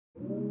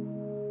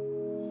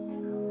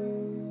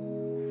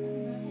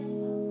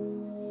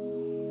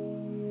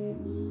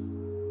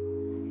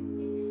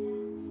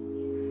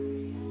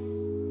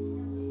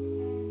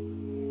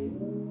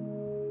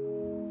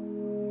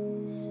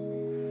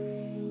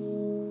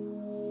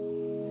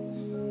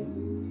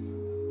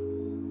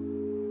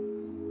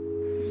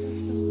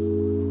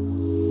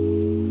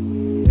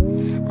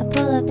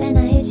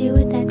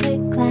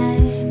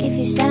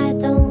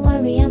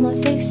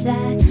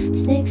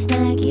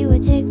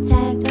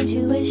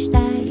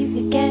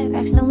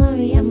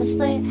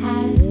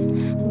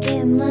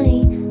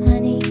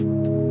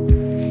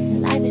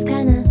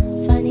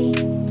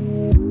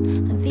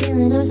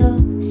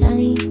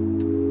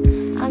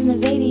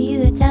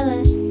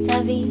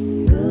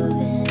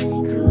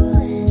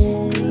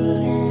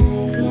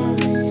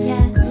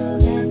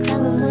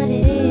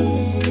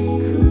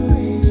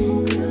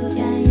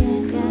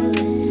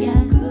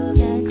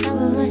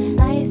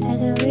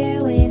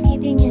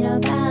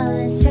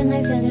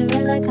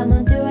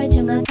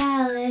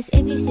promise,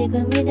 if you stick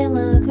with me, then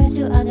we'll cruise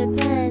to other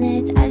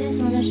planets. I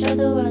just wanna show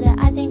the world that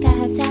I think I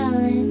have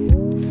talent.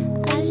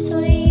 I just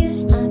wanna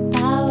use my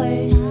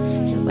powers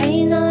to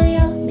rain on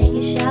you, make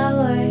it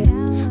shower.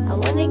 I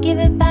wanna give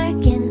it back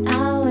in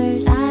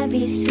hours. I'd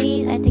be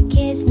sweet like the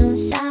kids know